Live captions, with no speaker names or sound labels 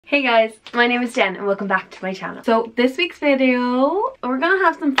Hey guys, my name is Jen and welcome back to my channel. So this week's video, we're gonna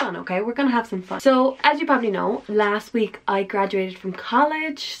have some fun, okay? We're gonna have some fun. So as you probably know, last week I graduated from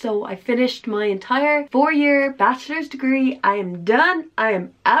college. So I finished my entire 4-year bachelor's degree. I am done. I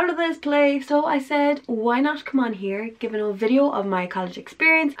am out of this place. So I said, why not come on here, give a video of my college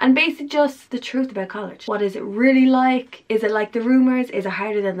experience and basically just the truth about college. What is it really like? Is it like the rumors? Is it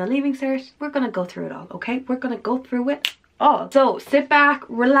harder than the leaving cert? We're gonna go through it all, okay? We're gonna go through it. Oh, so sit back,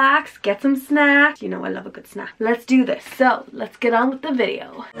 relax, get some snacks. You know I love a good snack. Let's do this. So let's get on with the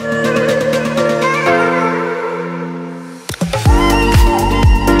video.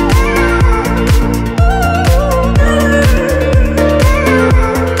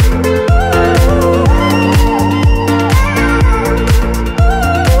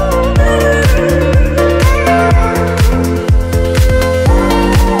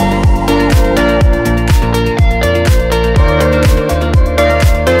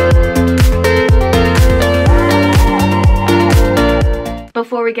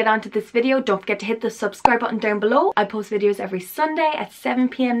 Before we get on to this video, don't forget to hit the subscribe button down below. I post videos every Sunday at 7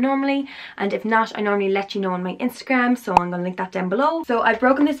 p.m. normally, and if not, I normally let you know on my Instagram, so I'm gonna link that down below. So I've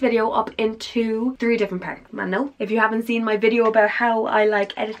broken this video up into 3 different parts. Man, no. If you haven't seen my video about how I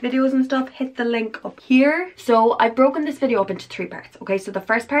like edit videos and stuff, hit the link up here. So I've broken this video up into 3 parts. Okay, so the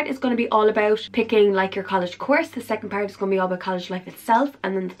first part is going to be all about picking like your college course. The second part is going to be all about college life itself,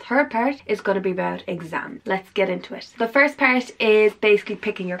 and then the third part is going to be about exams. Let's get into it. The first part is basically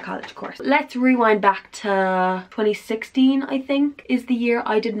picking your college course. Let's rewind back to 2016, I think is the year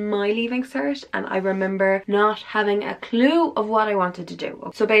I did my leaving cert, and I remember not having a clue of what I wanted to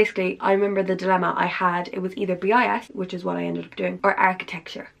do. So basically I remember the dilemma I had. It was either BIS, which is what I ended up doing, or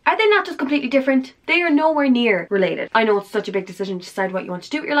architecture. Are they not just completely different? They are nowhere near related. I know it's such a big decision to decide what you want to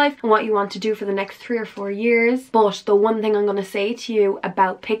do with your life and what you want to do for the next 3 or 4 years, but the one thing I'm going to say to you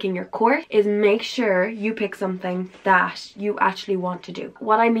about picking your course is make sure you pick something that you actually want to do.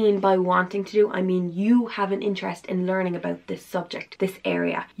 What I mean by wanting to do, I mean you have an interest in learning about this subject, this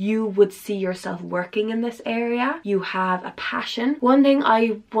area. You would see yourself working in this area. You have a passion. One thing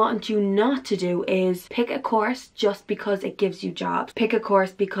I want you not to do is pick a course just because it gives you jobs. Pick a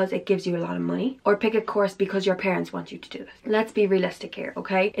course because it gives you a lot of money, or pick a course because your parents want you to do this. Let's be realistic here,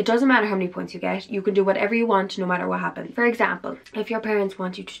 okay? It doesn't matter how many points you get. You can do whatever you want no matter what happens. For example, if your parents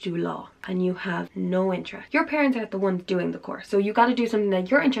want you to do law and you have no interest, your parents are the ones doing the course, so you got to do something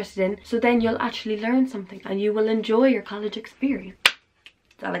that you're interested in, so then you'll actually learn something and you will enjoy your college experience.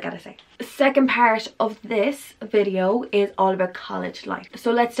 That's all I gotta say. The second part of this video is all about college life.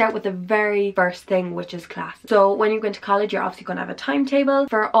 So let's start with the very first thing, which is classes. So when you go into college, you're obviously going to have a timetable.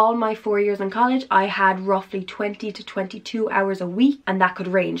 For all my 4 years in college, I had roughly 20 to 22 hours a week, and that could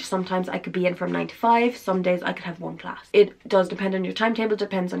range. Sometimes I could be in from 9 to 5. Some days I could have 1 class. It does depend on your timetable,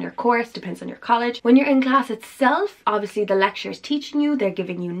 depends on your course, depends on your college. When you're in class itself, obviously the lecturer is teaching you, they're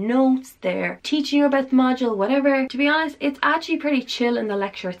giving you notes, they're teaching you about the module, whatever. To be honest, it's actually pretty chill in the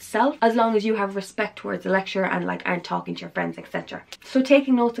lecture itself, as long as you have respect towards the lecturer and like aren't talking to your friends, etc. So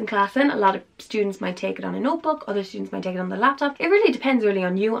taking notes in class, then a lot of students might take it on a notebook, other students might take it on the laptop. It really depends really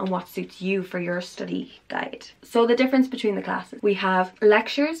on you and what suits you for your study guide. So the difference between the classes, we have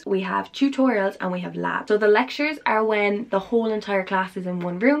lectures, we have tutorials, and we have labs. So the lectures are when the whole entire class is in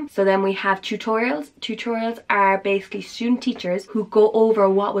one room. So then we have tutorials. Tutorials are basically student teachers who go over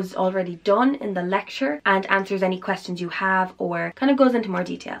what was already done in the lecture and answers any questions you have, or kind of goes into more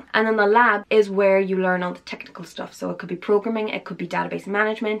detail. And then the lab is where you learn all the technical stuff. So it could be programming, it could be database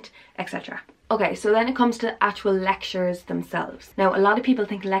management, etc. Okay, so then it comes to actual lectures themselves. Now, a lot of people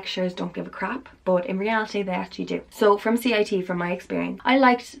think lectures don't give a crap, but in reality they actually do. So from CIT, from my experience, I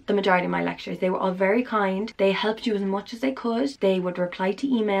liked the majority of my lectures. They were all very kind. They helped you as much as they could. They would reply to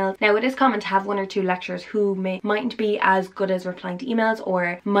emails. Now, it is common to have 1 or 2 lecturers who mightn't be as good as replying to emails,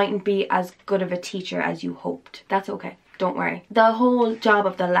 or mightn't be as good of a teacher as you hoped. That's okay. Don't worry. The whole job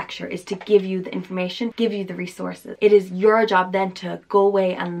of the lecture is to give you the information, give you the resources. It is your job then to go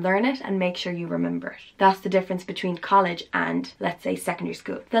away and learn it and make sure you remember it. That's the difference between college and, let's say, secondary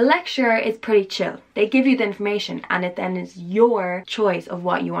school. The lecture is pretty chill. They give you the information and it then is your choice of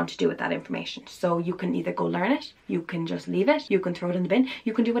what you want to do with that information. So you can either go learn it, you can just leave it, you can throw it in the bin,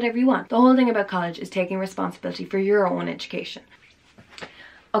 you can do whatever you want. The whole thing about college is taking responsibility for your own education.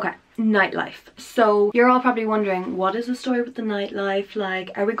 Okay, nightlife. So you're all probably wondering, what is the story with the nightlife?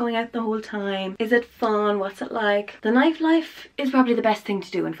 Like, are we going out the whole time? Is it fun? What's it like? The nightlife is probably the best thing to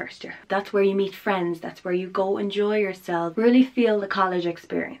do in first year. That's where you meet friends. That's where you go enjoy yourself. Really feel the college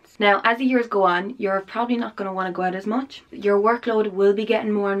experience. Now, as the years go on, you're probably not going to want to go out as much. Your workload will be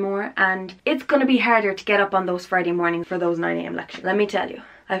getting more and more, and it's going to be harder to get up on those Friday mornings for those 9 AM lectures. Let me tell you.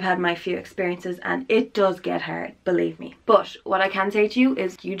 I've had my few experiences and it does get hard, believe me. But what I can say to you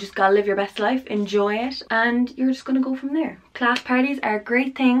is you just gotta live your best life, enjoy it, and you're just gonna go from there. Class parties are a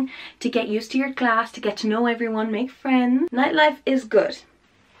great thing to get used to your class, to get to know everyone, make friends. Nightlife is good.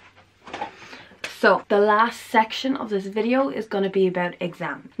 So the last section of this video is going to be about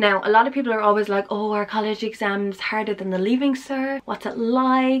exams. Now, a lot of people are always like, oh, are college exams harder than the Leaving Cert? What's it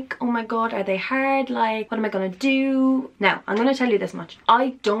like? Oh my god, are they hard? Like, what am I going to do? Now, I'm going to tell you this much.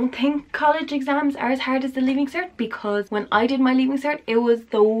 I don't think college exams are as hard as the Leaving Cert, because when I did my Leaving Cert, it was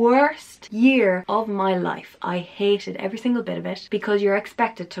the worst year of my life. I hated every single bit of it, because you're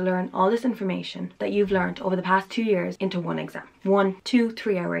expected to learn all this information that you've learned over the past 2 years into one exam. 1, 2,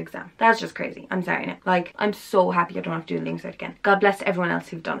 3 hour exam. That's just crazy. I'm sorry now. Like, I'm so happy I don't have to do the Leaving Cert again. God bless everyone else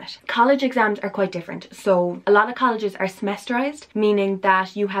who've done it. College exams are quite different. So a lot of colleges are semesterized, meaning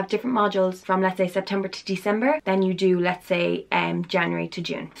that you have different modules from, let's say, September to December than you do, let's say, January to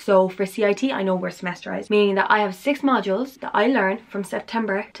June. So for CIT, I know we're semesterized, meaning that I have 6 modules that I learn from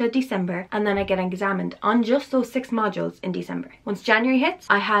September to December, and then I get examined on just those 6 modules in December. Once January hits,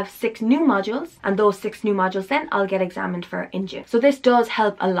 I have 6 new modules, and those 6 new modules then I'll get examined for in June. So this does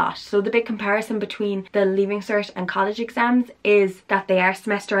help a lot. So the big comparison between the Leaving Cert and college exams is that they are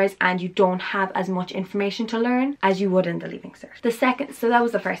semesterized and you don't have as much information to learn as you would in the Leaving Cert. So that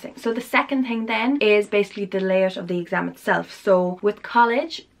was the first thing. So the second thing then is basically the layout of the exam itself. So with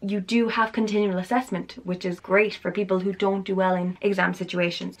college, you do have continual assessment, which is great for people who don't do well in exam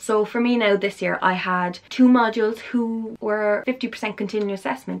situations. So for me now this year, I had 2 modules who were 50% continual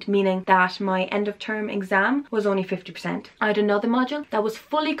assessment, meaning that my end of term exam was only 50%. I had another module that was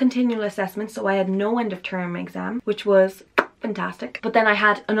fully continual assessment, so I had no end of term exam, which was fantastic. But then I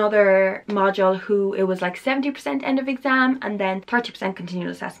had another module who it was like 70% end of exam and then 30% continual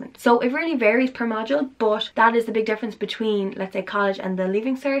assessment. So it really varies per module, but that is the big difference between, let's say, college and the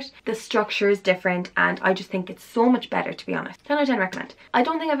Leaving Cert. The structure is different and I just think it's so much better, to be honest. 10 out of 10 recommend. I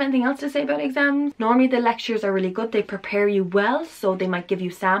don't think I have anything else to say about exams. Normally the lectures are really good. They prepare you well, so they might give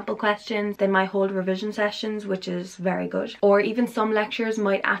you sample questions. They might hold revision sessions, which is very good. Or even some lectures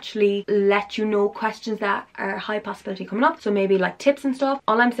might actually let you know questions that are high possibility coming up. So maybe like tips and stuff.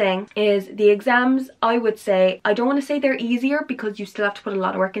 All I'm saying is the exams, I would say, I don't want to say they're easier because you still have to put a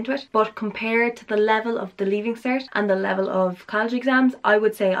lot of work into it, but compared to the level of the Leaving Cert and the level of college exams, I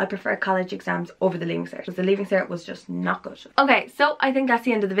would say I prefer college exams over the Leaving Cert, because the Leaving Cert was just not good. Okay, so I think that's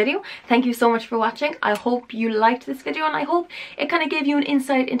the end of the video. Thank you so much for watching. I hope you liked this video and I hope it kind of gave you an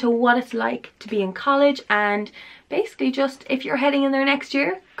insight into what it's like to be in college, and basically just if you're heading in there next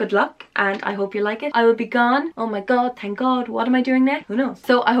year, good luck and I hope you like it. I will be gone. Oh my god, thank god. What am I doing now? Who knows?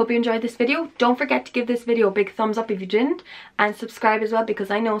 So I hope you enjoyed this video. Don't forget to give this video a big thumbs up if you didn't, and subscribe as well,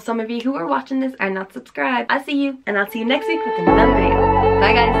 because I know some of you who are watching this are not subscribed. I'll see you, and I'll see you next week with another video.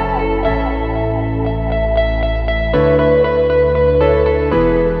 Bye guys.